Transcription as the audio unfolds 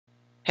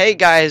Hey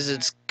guys,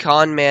 it's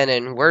Conman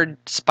and we're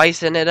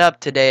spicing it up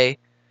today.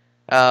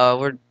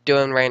 We're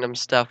doing random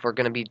stuff. We're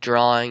gonna be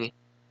drawing.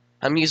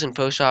 I'm using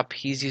Photoshop.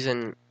 He's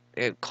using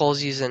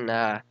Cole's using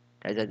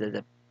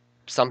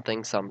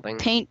something.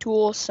 Paint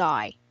tool,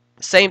 sigh.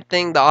 Same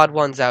thing the Odd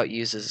Ones Out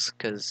uses,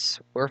 cause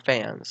we're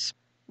fans.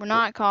 We're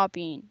not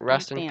copying.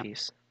 Rest in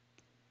peace.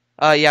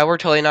 Yeah, we're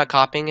totally not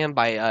copying him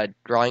by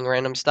drawing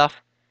random stuff.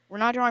 We're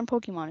not drawing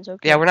Pokemon. It's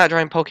okay. Yeah, we're not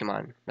drawing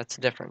Pokemon. That's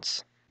the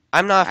difference.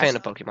 I'm not a fan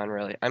of Pokemon,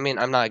 really. I mean,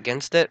 I'm not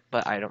against it,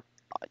 but I don't.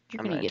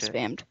 You're gonna get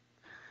spammed.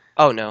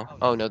 Oh no!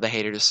 Oh no! The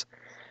haters.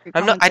 Your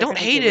I'm not. I comments are don't gonna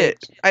hate get it.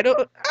 raped. I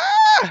don't.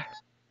 Ah!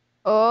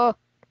 Oh,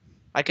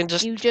 I can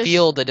just You just-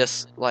 feel the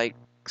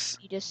dislikes.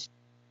 you just.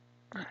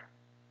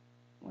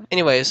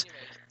 Anyways,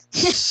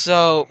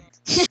 so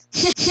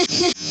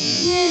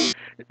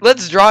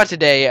let's draw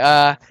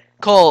today.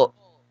 Cole,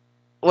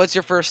 what's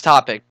your first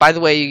topic? By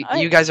the way,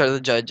 you guys are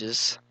the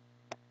judges.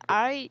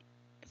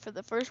 For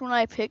the first one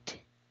I picked,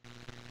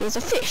 it was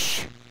a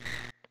fish.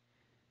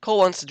 Cole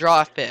wants to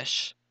draw a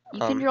fish. You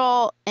can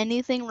draw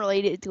anything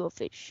related to a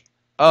fish.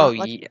 Oh,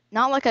 yeah.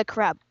 Not like a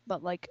crab,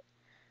 but like.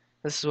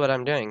 This is what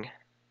I'm doing.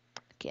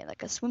 Okay,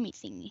 like a swimmy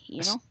thing,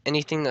 you know?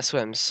 Anything that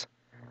swims.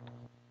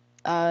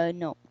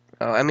 No.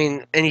 Oh, I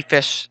mean, any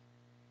fish.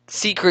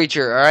 Sea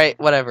creature, alright?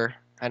 Whatever.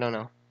 I don't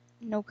know.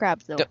 No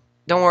crabs, though.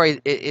 Don't worry,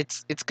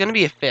 it's gonna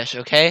be a fish,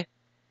 okay?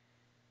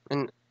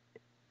 And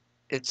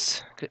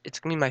it's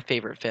gonna be my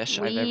favorite fish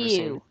I've ever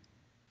seen.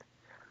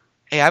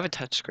 Hey, I have a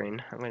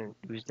touchscreen. I'm gonna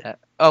use that.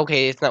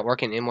 Okay, it's not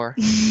working anymore.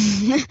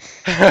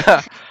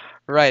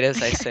 Right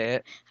as I say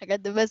it. I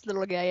got the best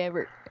little guy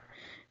ever.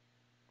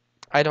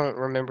 I don't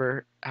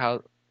remember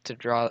how to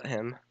draw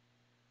him.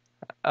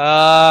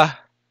 I'm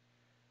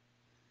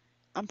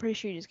pretty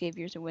sure you just gave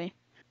yours away.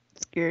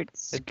 Scared.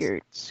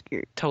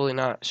 Totally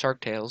not.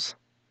 Shark Tales.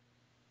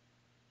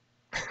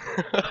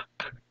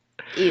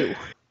 Ew.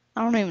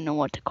 I don't even know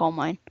what to call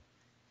mine.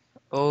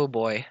 Oh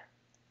boy.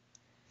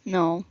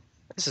 No.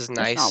 This is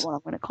nice. That's not what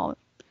I'm gonna call it.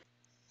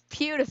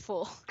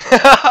 Beautiful.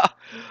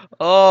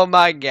 Oh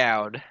my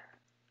god.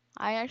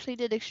 I actually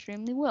did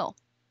extremely well.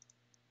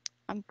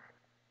 I'm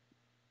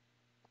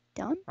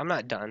done? I'm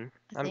not done.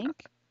 I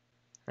think.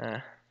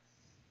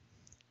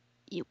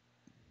 Ew.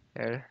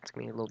 There, it's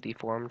gonna be a little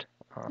deformed.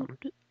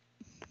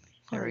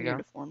 There we go.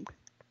 Deformed.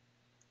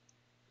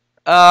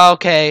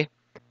 Okay.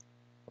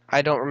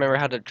 I don't remember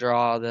how to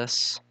draw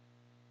this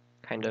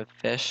kind of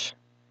fish.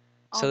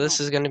 So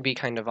this is gonna be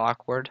kind of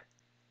awkward.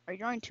 Are you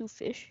drawing two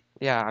fish?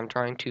 Yeah, I'm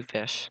drawing two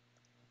fish.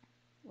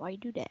 Why you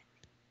do that?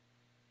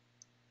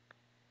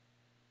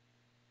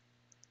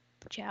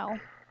 Ciao.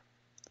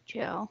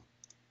 Ciao.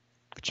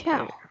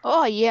 Ciao.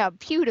 Oh yeah,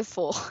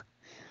 beautiful.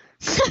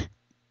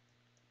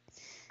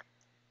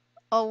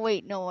 Oh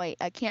wait, no wait,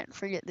 I can't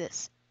forget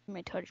this.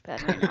 My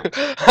touchpad right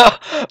now.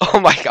 Oh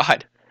my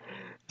god.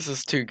 This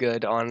is too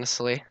good,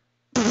 honestly.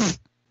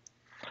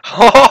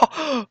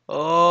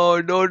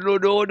 Oh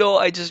no,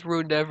 I just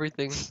ruined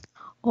everything.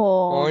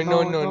 Oh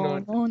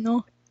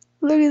no.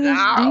 Look at this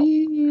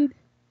dude.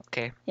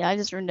 Okay. Yeah, I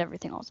just ruined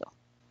everything also.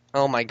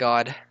 Oh my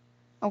god.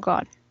 Oh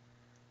god.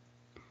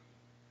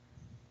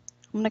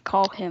 I'm gonna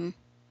call him.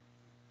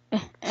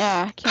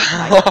 I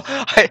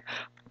can't type.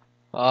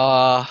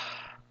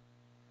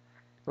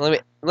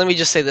 Let me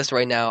just say this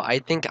right now. I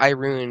think I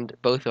ruined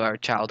both of our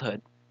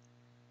childhood.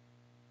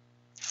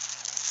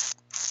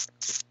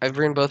 I've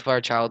ruined both of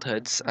our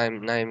childhoods.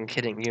 I'm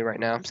kidding you right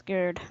now. I'm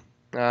scared.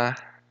 Now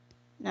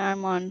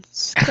I'm on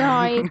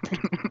Skype.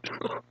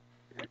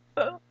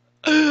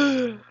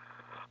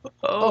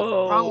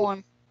 Oh, wrong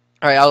one.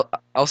 Alright,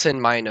 I'll send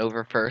mine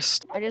over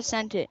first. I just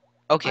sent it.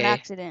 Okay. On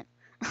accident.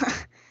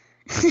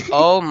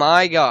 Oh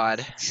my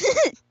god.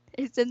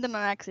 I sent them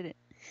on accident.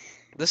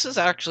 This is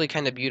actually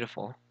kind of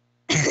beautiful.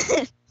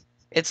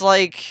 It's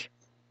like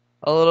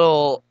a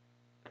little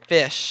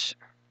fish,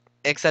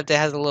 except it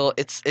has a little.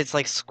 It's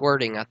like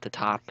squirting at the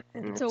top.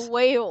 And it's a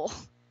whale.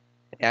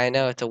 Yeah, I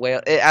know it's a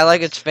whale. I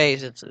like its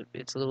face. It's a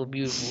little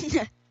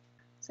beautiful.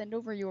 Send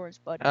over yours,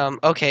 bud.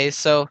 Okay,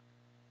 so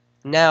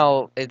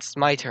now it's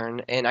my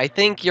turn, and I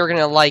think you're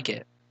gonna like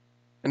it.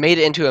 I made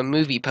it into a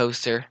movie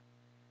poster.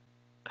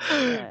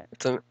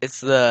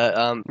 It's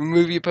the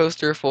movie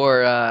poster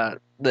for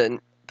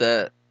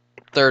the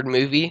third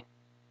movie.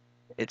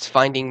 It's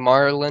Finding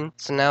Marlin.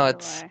 So now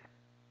it's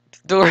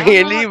Dory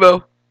and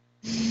Nemo.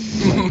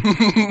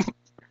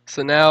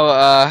 So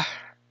now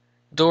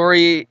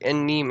Dory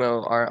and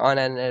Nemo are on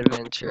an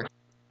adventure.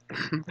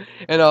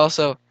 And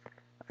also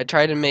I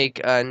tried to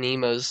make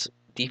Nemo's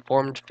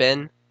deformed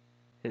fin,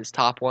 his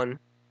top one.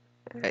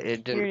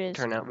 It didn't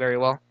turn out very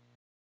well.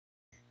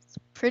 It's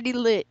pretty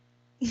lit.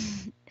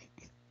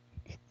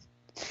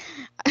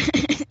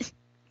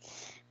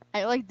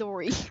 I like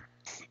Dory.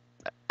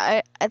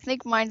 I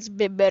think mine's a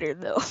bit better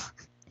though.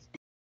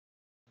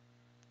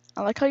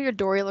 I like how your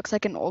Dory looks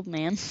like an old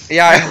man.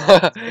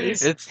 Yeah,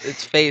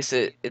 its face.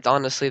 It's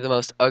honestly the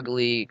most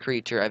ugly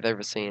creature I've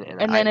ever seen.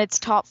 And then its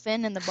top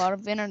fin and the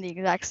bottom fin are the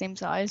exact same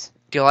size.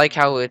 Do you like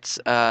how it's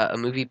a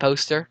movie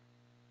poster?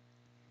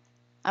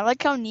 I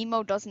like how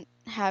Nemo doesn't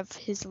have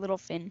his little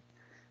fin.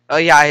 Oh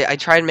yeah, I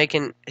tried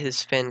making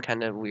his fin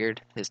kind of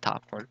weird, his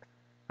top one.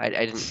 I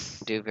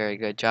didn't do a very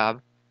good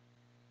job.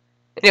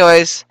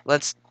 Anyways,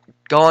 let's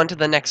go on to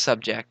the next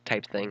subject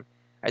type thing.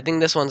 I think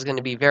this one's going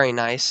to be very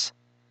nice.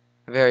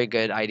 A very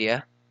good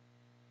idea.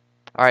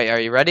 Alright, are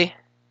you ready?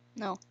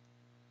 No.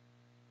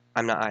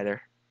 I'm not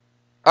either.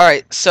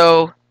 Alright,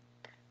 so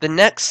the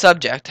next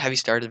subject, have you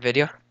started the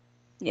video?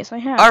 Yes, I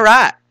have.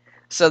 Alright,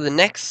 so the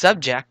next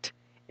subject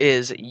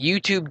is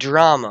YouTube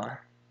drama.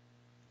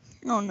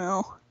 Oh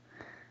no.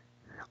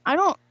 I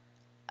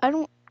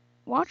don't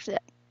watch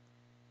that.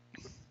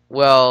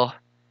 Well,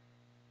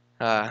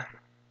 What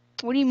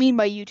do you mean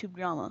by YouTube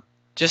drama?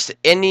 just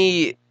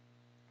any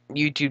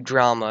YouTube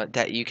drama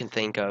that you can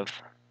think of.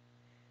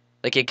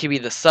 Like, it could be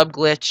the sub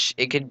glitch,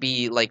 it could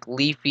be like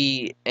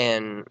Leafy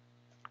and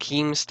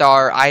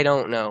Keemstar, I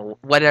don't know.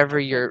 Whatever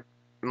your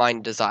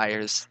mind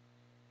desires.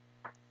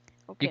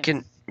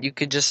 Okay. You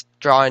could just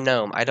draw a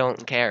gnome, I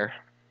don't care.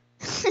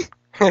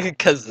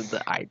 Because of the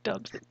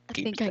iDubbbz and I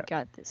think I Keemstar.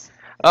 got this.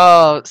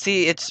 Oh,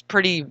 see, it's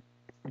pretty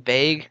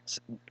vague,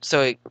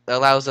 so it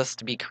allows us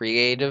to be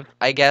creative,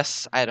 I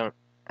guess. I don't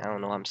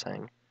know what I'm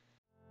saying.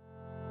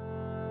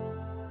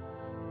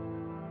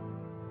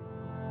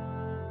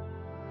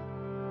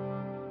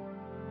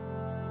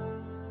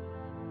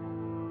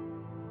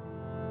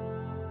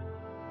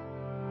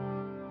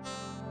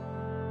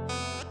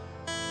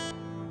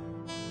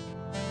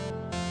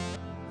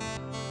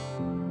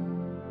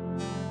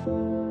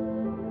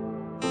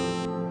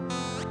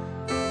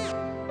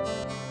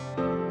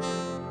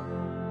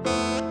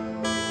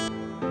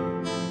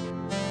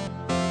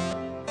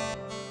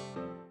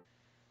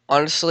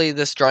 Honestly,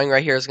 this drawing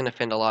right here is going to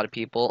offend a lot of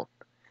people.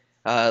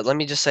 Let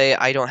me just say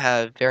I don't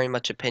have very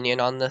much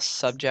opinion on this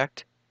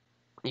subject.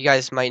 You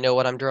guys might know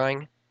what I'm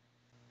drawing.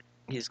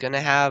 He's going to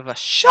have a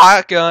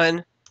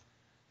shotgun.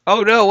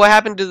 Oh no, what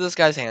happened to this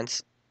guy's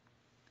hands?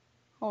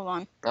 Hold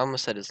on. I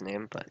almost said his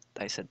name, but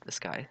I said this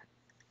guy.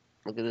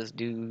 Look at this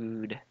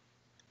dude.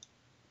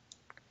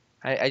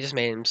 I just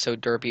made him so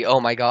derpy.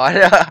 Oh my god.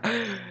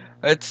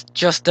 It's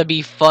just to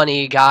be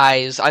funny,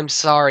 guys. I'm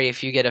sorry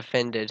if you get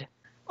offended.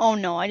 Oh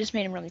no, I just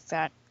made him really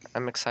fat.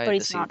 I'm But excited to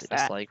he's see not the fat.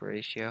 dislike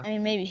ratio. I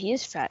mean, maybe he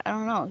is fat. I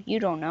don't know. You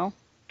don't know.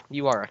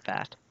 You are a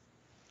fat.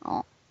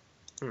 Oh.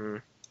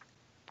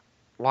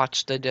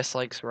 Watch the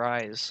dislikes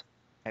rise.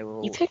 I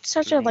will. You picked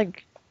such a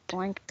like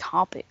blank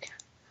topic.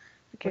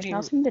 Like, there's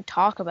nothing to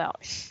talk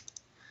about.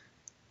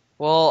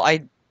 Well,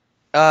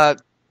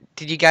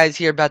 did you guys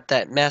hear about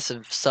that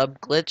massive sub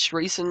glitch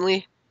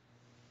recently?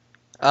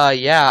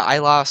 Yeah, I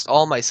lost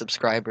all my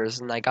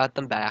subscribers and I got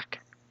them back.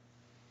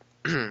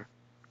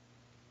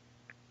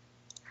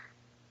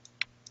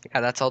 Yeah,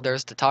 that's all there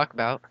is to talk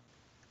about.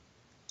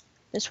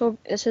 This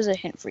is a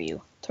hint for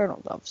you.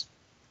 Turtle doves.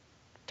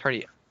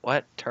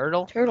 What?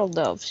 Turtle? Turtle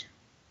doves.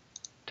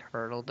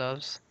 Turtle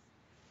doves?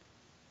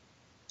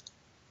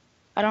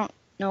 I don't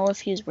know if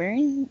he's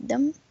wearing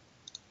them.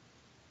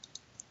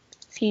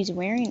 If he's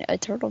wearing a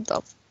turtle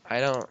dove. I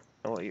don't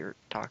know what you're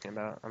talking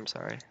about. I'm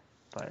sorry,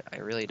 but I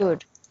really don't.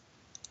 Good.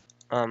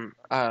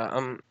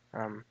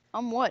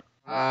 What?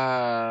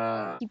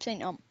 Keep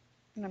saying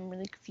and I'm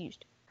really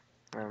confused.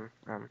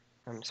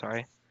 I'm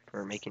sorry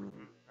for making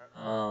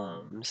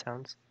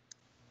sounds.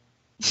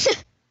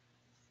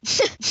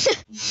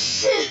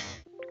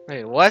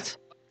 Wait, what?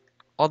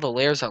 All the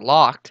layers are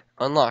locked.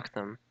 Unlock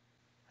them.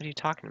 What are you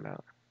talking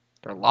about?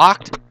 They're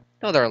locked?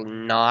 No, they're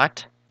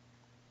not.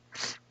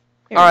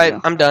 Alright,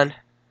 I'm done.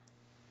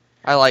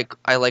 I like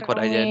what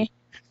I did.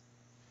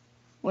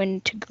 When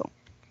to go.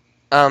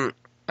 I'm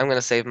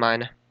gonna save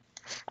mine.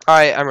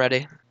 Alright, I'm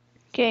ready.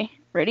 Okay,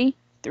 ready?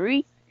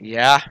 3,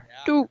 Yeah.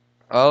 2,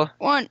 Oh.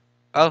 1.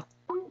 Oh.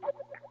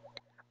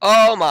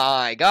 Oh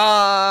my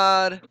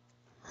god!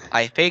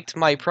 I faked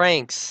my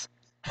pranks.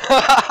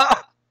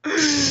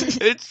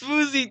 It's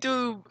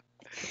FouseyTube!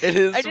 And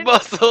his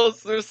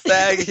muscles are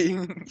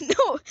sagging.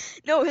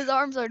 No, his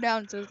arms are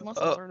down, so his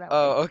muscles are down.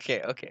 Oh,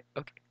 okay.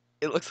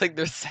 It looks like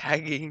they're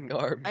sagging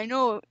arms. I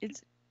know,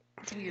 it's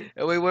weird.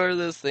 Oh, wait, what are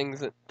those things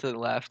to the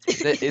left?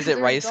 Is it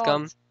rice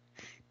gum?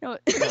 No. No.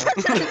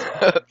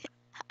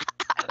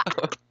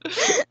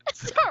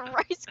 It's not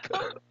rice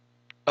gum.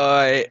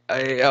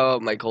 Oh,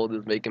 my cold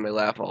is making my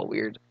laugh all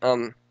weird.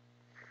 Oh,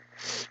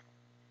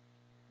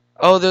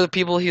 they're the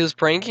people he was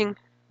pranking?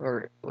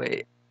 Or,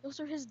 wait. Those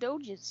are his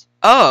doges.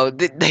 Oh,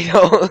 they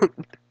don't.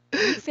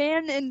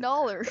 Fan and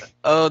Dollar.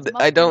 Oh,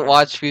 I don't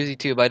watch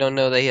FouseyTube. I don't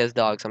know that he has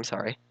dogs. I'm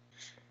sorry.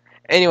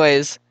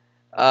 Anyways,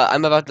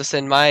 I'm about to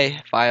send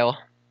my file.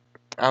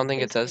 I don't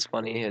think it's as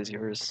funny as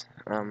yours.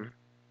 I'm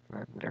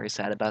very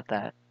sad about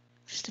that.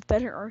 Just a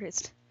better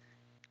artist.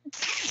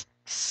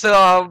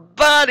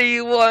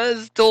 Somebody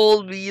once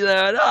told me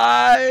that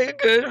I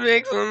could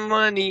make some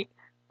money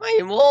by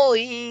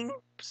bullying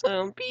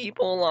some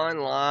people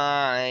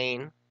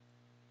online.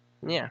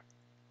 Yeah.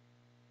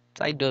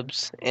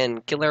 iDubbbz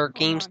and Killer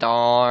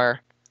Keemstar.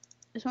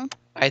 This one?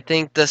 I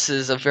think this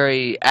is a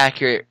very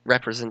accurate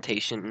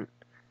representation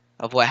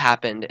of what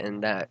happened in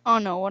that Oh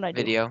no, what I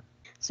video. do?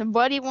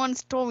 Somebody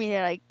once told me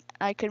that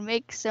I could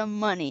make some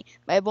money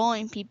by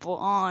bullying people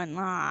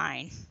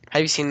online.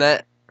 Have you seen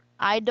that?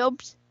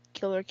 iDubbbz,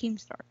 Killer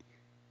Keemstar.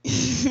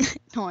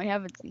 No, I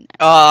haven't seen that.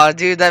 Oh,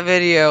 dude, that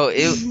video, it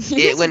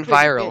It's went pretty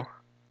viral. good.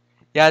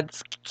 Yeah,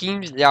 it's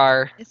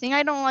Keemstar. The thing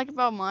I don't like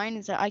about mine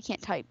is that I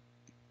can't type.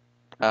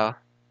 Oh,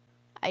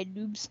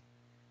 iDubbbz.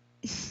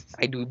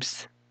 I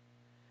doobs.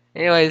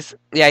 Anyways,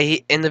 yeah,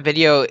 he in the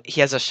video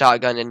he has a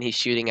shotgun and he's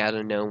shooting at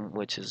a gnome,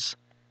 which is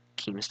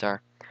Keemstar.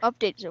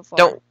 Update so far.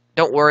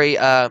 Don't worry.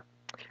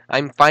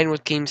 I'm fine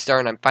with Keemstar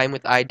and I'm fine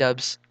with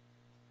iDubbbz.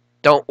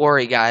 Don't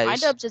worry,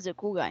 guys. iDubbbz is a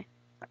cool guy.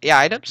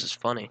 Yeah, iDubbbz is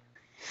funny.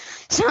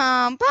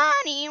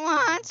 Somebody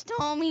once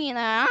told me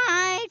that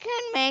I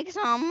could make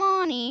some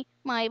money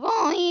by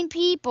bullying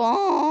people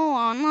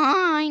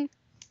online.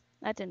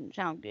 That didn't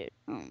sound good.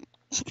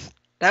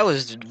 That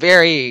was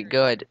very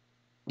good.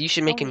 You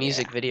should make Oh, a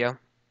music yeah. video.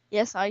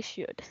 Yes, I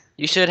should.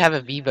 You should have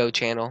a Vivo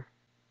channel.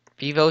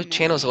 Vivo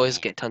channels always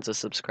Nah. get tons of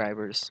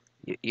subscribers.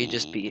 You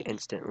just be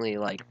instantly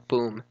like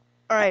boom.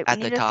 Alright, we At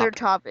the need a top. third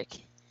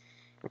topic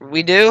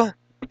We do?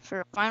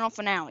 for final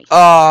finale.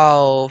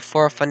 Oh,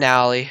 for a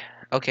finale.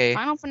 Okay.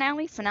 Final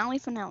finale.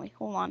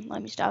 Hold on,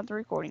 let me stop the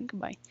recording.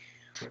 Goodbye.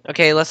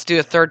 Okay, let's do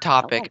a third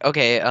topic.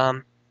 Okay,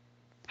 how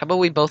about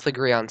we both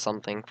agree on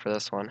something for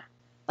this one?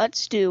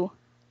 Let's do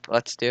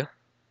Let's do.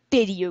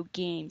 video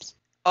games.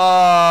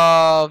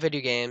 Oh,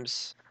 video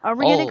games. Are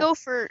we gonna go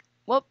for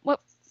what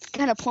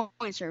kind of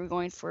points are we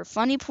going for?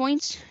 Funny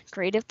points,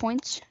 creative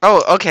points,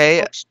 Oh,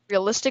 okay.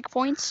 realistic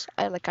points?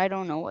 I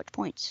don't know what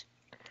points.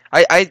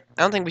 I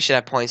don't think we should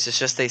have points. It's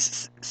just they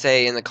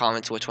say in the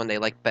comments which one they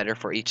like better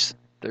for each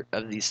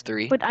of these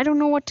three. But I don't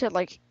know what to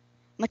like.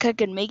 Like I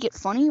could make it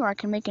funny or I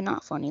can make it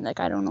not funny. Like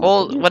I don't know.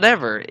 Well, what to do.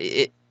 whatever.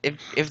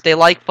 If they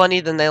like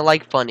funny, then they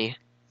like funny.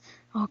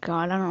 Oh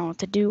God, I don't know what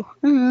to do.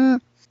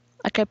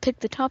 Like I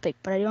picked the topic,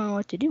 but I don't know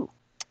what to do.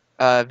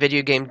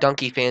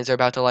 Videogamedunkey fans are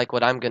about to like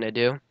what I'm gonna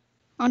do.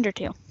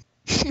 Undertale.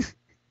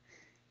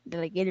 Did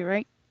I get it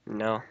right?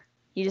 No.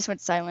 You just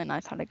went silent. I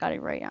thought I got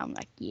it right. I'm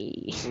like,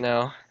 yay.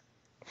 No.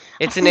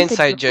 It's an thought that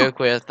inside you- joke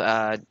with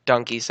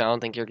Donkey, so I don't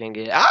think you're gonna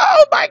get it.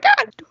 Oh my god!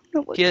 I don't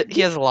know what to He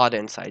do. has a lot of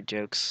inside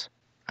jokes.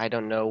 I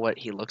don't know what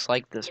he looks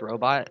like, this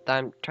robot that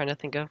I'm trying to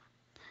think of.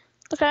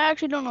 Look, I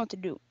actually don't know what to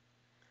do.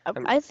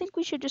 I think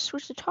we should just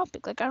switch the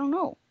topic. Like I don't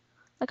know.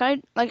 I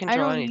can know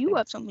draw you anything.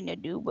 have something to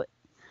do, but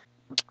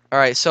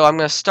Alright, so I'm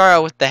gonna start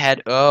out with the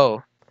head.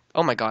 Oh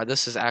my god,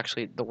 this is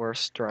actually the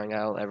worst drawing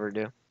I'll ever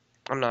do.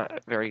 I'm not a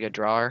very good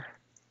drawer,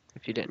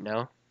 if you didn't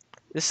know.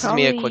 This is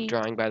me a quick Probably-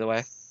 drawing, by the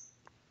way.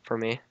 For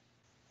me.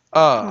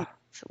 Oh,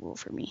 it's a little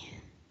for me.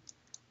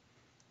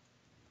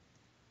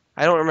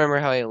 I don't remember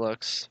how he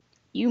looks.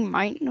 You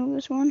might know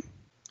this one.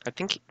 I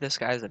think this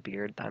guy has a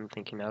beard that I'm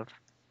thinking of.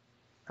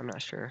 I'm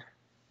not sure.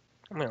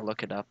 I'm gonna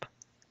look it up.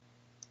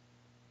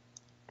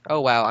 Oh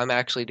wow, I'm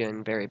actually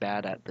doing very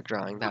bad at the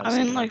drawing. That was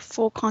I'm in thinking of. like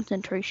full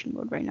concentration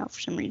mode right now for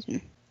some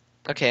reason.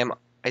 Okay,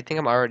 I think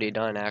I'm already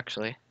done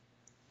actually.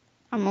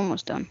 I'm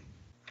almost done.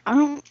 I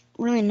don't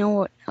really know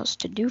what else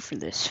to do for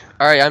this.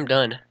 Alright, I'm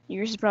done.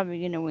 Yours is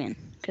probably gonna win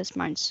because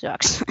mine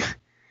sucks.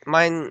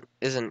 Mine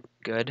isn't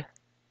good.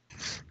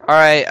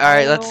 Alright,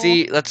 let's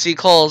see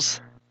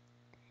Cole's.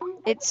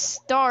 It's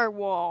Star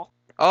Wall.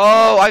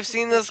 Oh, I've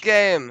seen this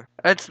game.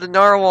 It's the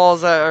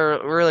narwhals that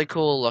are really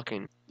cool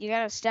looking. You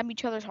gotta stab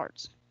each other's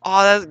hearts.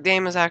 Oh, that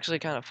game is actually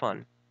kind of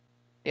fun.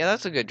 Yeah,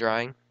 that's a good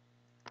drawing.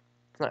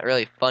 It's not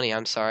really funny,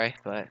 I'm sorry,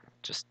 but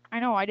just I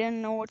know. I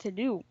didn't know what to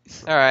do.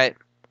 alright.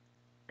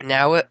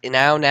 Now it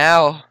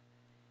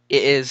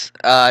is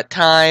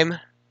time.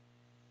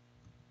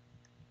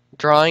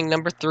 Drawing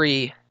number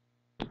 3.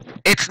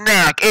 It's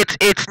Knack.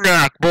 It's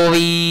Knack,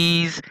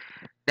 boys.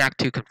 Knack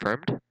 2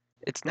 confirmed.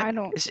 It's Knack. I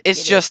don't. It's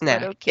get just it, but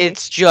Knack. okay.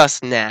 It's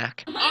just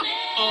Knack.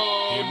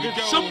 Did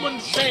someone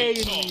say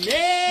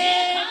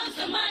yeah?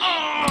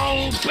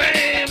 Oh,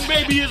 bam,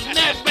 baby, it's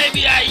Knack,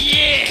 baby.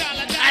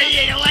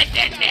 I like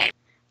that Knack.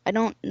 I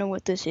don't know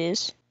what this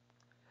is.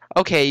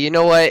 Okay, you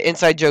know what?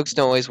 Inside jokes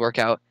don't always work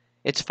out.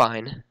 It's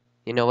fine.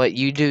 You know what?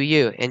 You do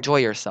you. Enjoy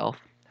yourself.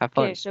 Have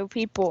fun. Okay, so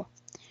people,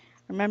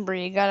 remember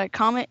you gotta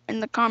comment in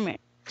the comment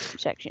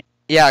section.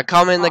 Yeah,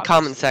 comment in the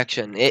comment Obviously.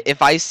 section.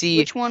 If I see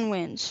Which one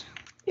wins?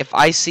 if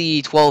I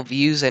see 12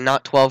 views and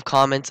not 12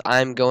 comments,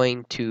 I'm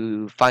going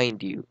to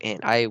find you and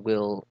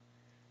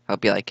I'll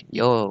be like,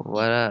 "Yo,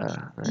 what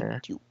up?"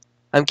 Eat you.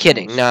 I'm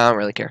kidding. No, I don't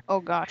really care. Oh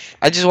gosh.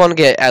 I just want to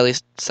get at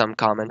least some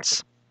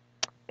comments.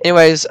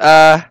 Anyways,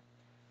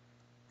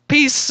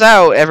 peace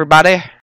out everybody.